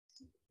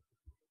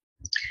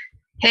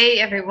Hey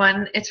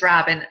everyone, it's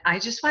Robin. I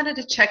just wanted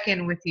to check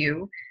in with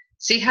you,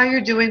 see how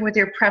you're doing with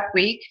your prep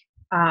week.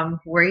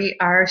 We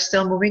are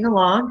still moving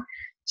along.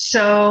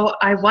 So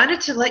I wanted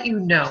to let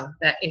you know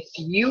that if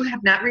you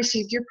have not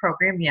received your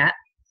program yet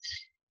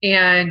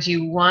and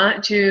you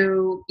want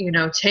to,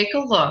 take a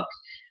look,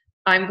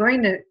 I'm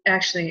going to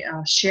actually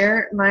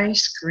share my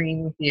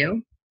screen with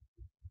you.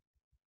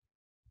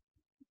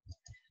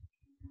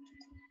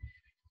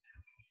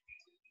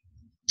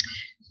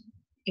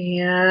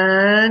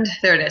 And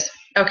there it is.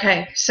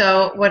 Okay,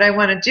 so what I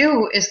want to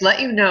do is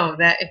let you know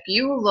that if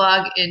you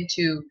log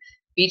into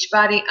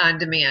Beachbody On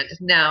Demand,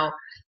 now,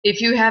 if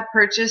you have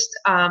purchased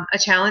a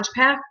challenge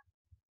pack,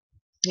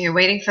 you're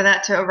waiting for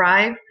that to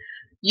arrive,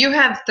 you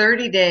have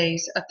 30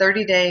 days, a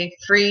 30-day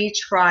free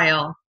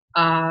trial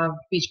of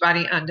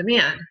Beachbody On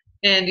Demand.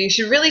 And you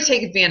should really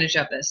take advantage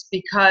of this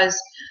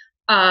because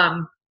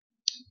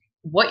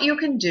what you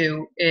can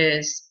do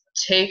is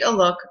take a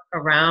look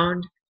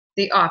around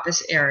the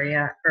office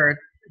area, or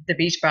the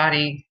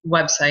Beachbody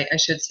website, I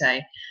should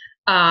say.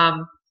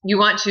 You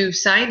want to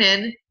sign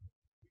in,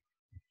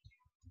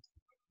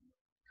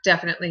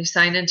 definitely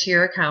sign into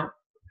your account,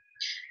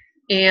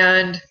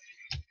 and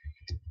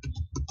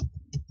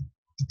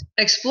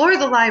explore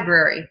the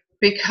library,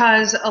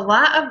 because a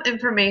lot of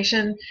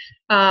information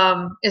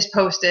is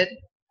posted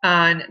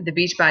on the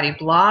Beachbody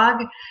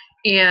blog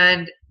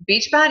and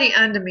Beachbody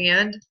On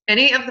Demand.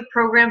 Any of the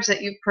programs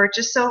that you've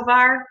purchased so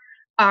far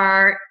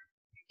are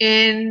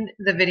in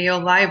the video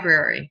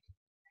library.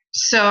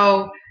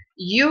 So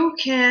you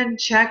can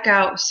check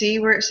out, see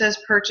where it says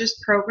purchase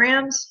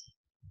programs.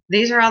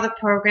 These are all the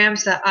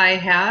programs that I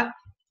have.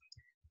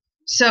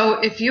 So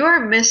if you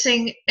are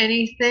missing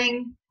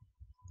anything,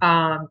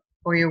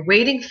 or you're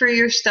waiting for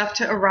your stuff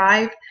to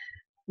arrive,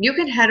 you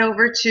can head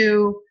over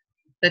to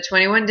the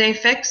 21-day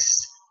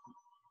fix.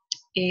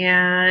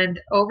 And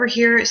over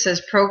here it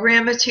says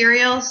program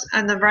materials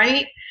on the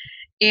right.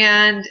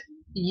 And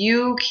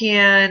you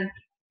can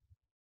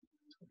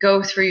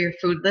go through your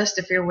food list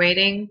if you're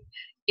waiting,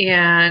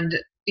 and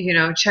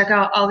check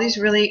out all these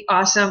really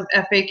awesome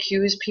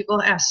FAQs.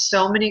 People ask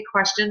so many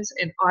questions,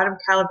 and Autumn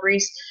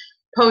Calabrese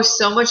posts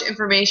so much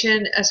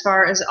information as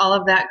far as all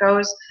of that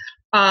goes.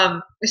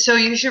 So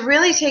you should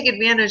really take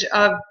advantage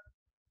of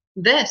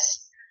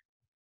this.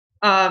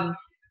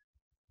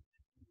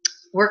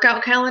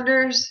 Workout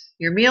calendars,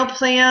 your meal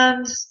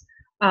plans,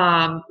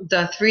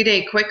 the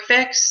 3-day quick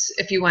fix.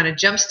 If you want to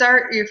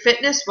jumpstart your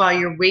fitness while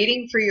you're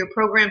waiting for your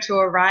program to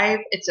arrive,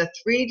 it's a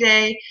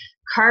 3-day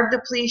carb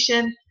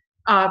depletion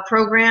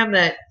program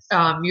that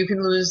you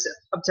can lose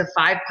up to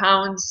 5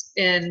 pounds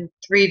in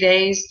 3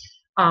 days.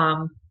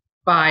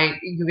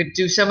 You could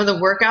do some of the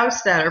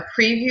workouts that are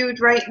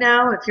previewed right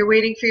now if you're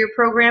waiting for your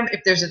program.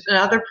 If there's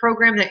another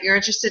program that you're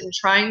interested in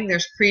trying,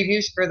 there's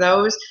previews for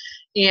those,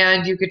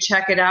 and you could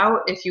check it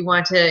out if you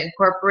want to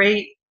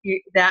incorporate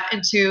that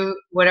into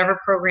whatever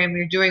program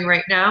you're doing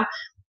right now.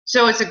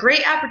 So it's a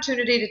great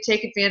opportunity to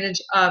take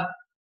advantage of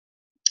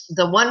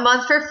the 1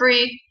 month for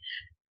free,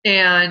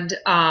 and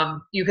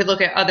you could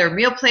look at other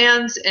meal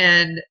plans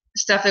and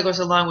stuff that goes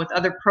along with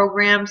other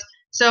programs.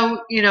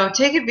 So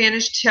take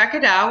advantage, check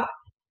it out,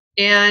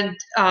 and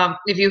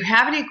if you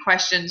have any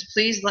questions,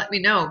 please let me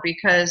know,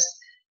 because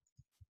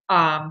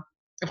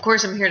of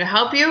course I'm here to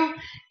help you,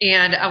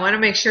 and I want to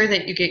make sure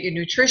that you get your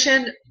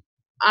nutrition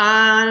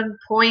on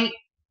point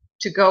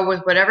to go with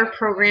whatever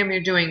program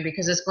you're doing,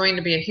 because it's going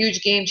to be a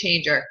huge game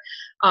changer.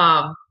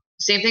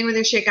 Same thing with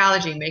your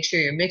Shakeology. Make sure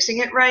you're mixing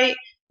it right.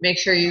 Make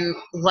sure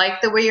you like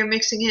the way you're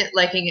mixing it,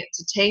 liking it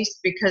to taste,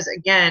 because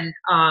again,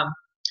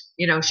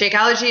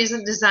 Shakeology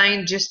isn't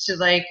designed just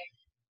to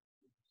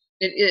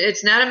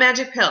it's not a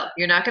magic pill.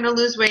 You're not going to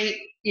lose weight,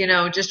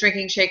 just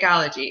drinking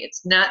Shakeology.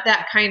 It's not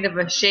that kind of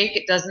a shake.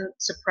 It doesn't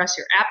suppress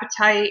your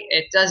appetite.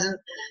 It doesn't,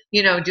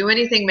 do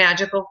anything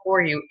magical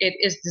for you. It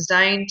is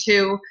designed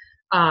to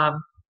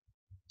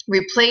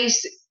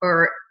replace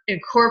or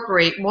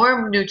incorporate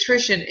more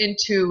nutrition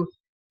into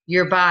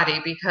your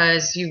body,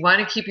 because you want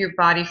to keep your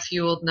body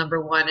fueled,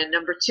 number one. And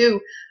number two,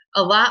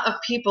 a lot of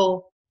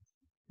people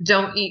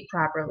don't eat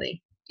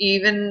properly.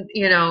 Even,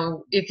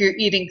 if you're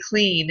eating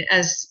clean,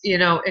 as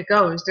it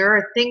goes, there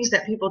are things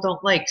that people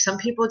don't like. Some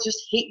people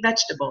just hate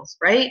vegetables,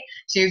 right?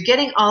 So you're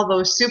getting all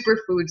those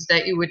superfoods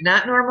that you would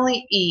not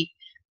normally eat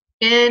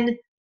in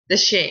the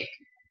shake,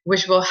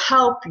 which will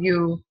help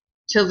you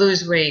to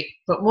lose weight.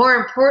 But more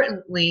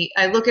importantly,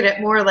 I look at it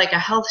more like a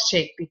health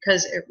shake,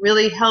 because it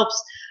really helps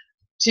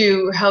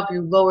to help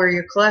you lower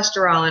your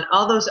cholesterol and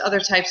all those other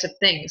types of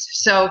things.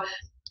 So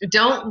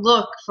don't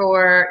look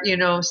for,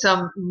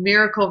 some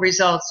miracle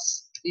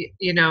results,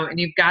 and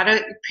you've got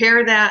to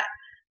pair that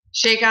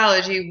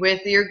Shakeology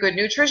with your good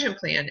nutrition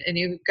plan. And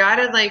you've got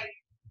to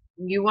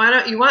you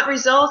want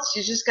results,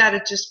 you just got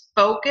to just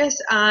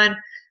focus on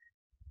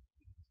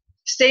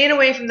staying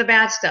away from the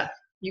bad stuff.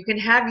 You can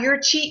have your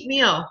cheat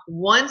meal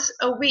once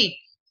a week,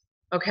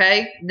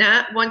 okay?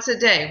 Not once a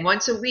day,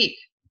 once a week.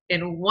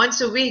 And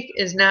once a week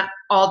is not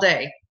all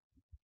day.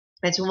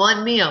 It's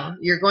one meal.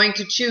 You're going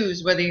to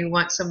choose whether you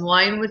want some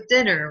wine with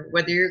dinner,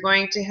 whether you're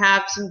going to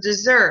have some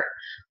dessert,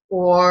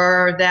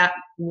 or that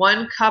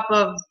 1 cup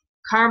of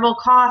caramel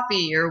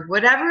coffee, or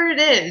whatever it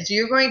is.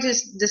 You're going to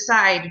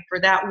decide for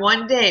that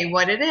one day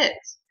what it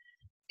is.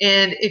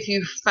 And if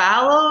you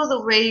follow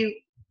the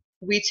way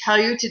we tell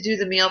you to do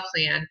the meal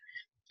plan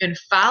and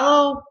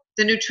follow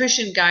the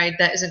nutrition guide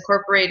that is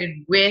incorporated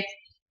with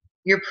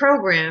your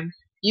program,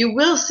 you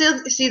will still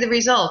see the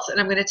results. And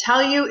I'm going to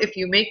tell you, if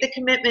you make the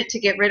commitment to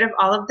get rid of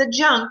all of the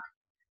junk,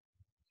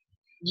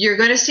 you're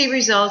going to see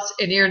results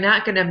and you're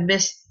not going to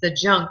miss the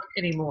junk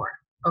anymore.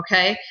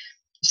 Okay?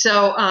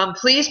 So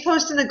please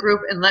post in the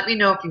group and let me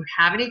know if you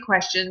have any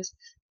questions.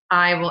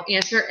 I will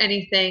answer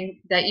anything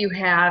that you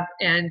have.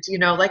 And,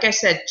 like I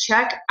said,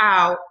 check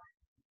out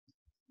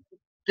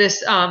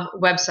this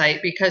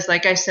website, because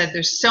like I said,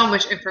 there's so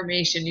much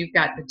information. You've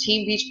got the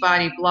Team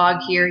Beachbody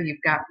blog here.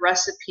 You've got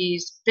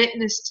recipes,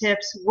 fitness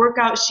tips,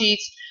 workout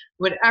sheets,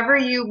 whatever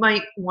you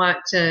might want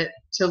to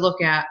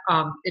look at,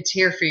 it's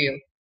here for you.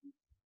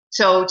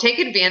 So take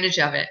advantage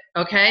of it,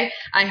 okay?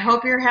 I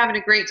hope you're having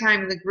a great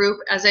time in the group.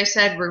 As I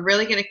said, we're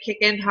really going to kick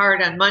in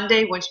hard on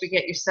Monday once we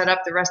get you set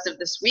up the rest of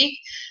this week.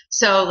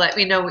 So let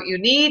me know what you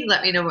need.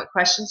 Let me know what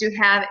questions you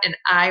have, and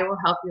I will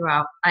help you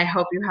out. I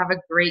hope you have a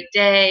great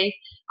day.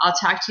 I'll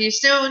talk to you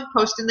soon.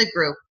 Post in the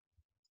group.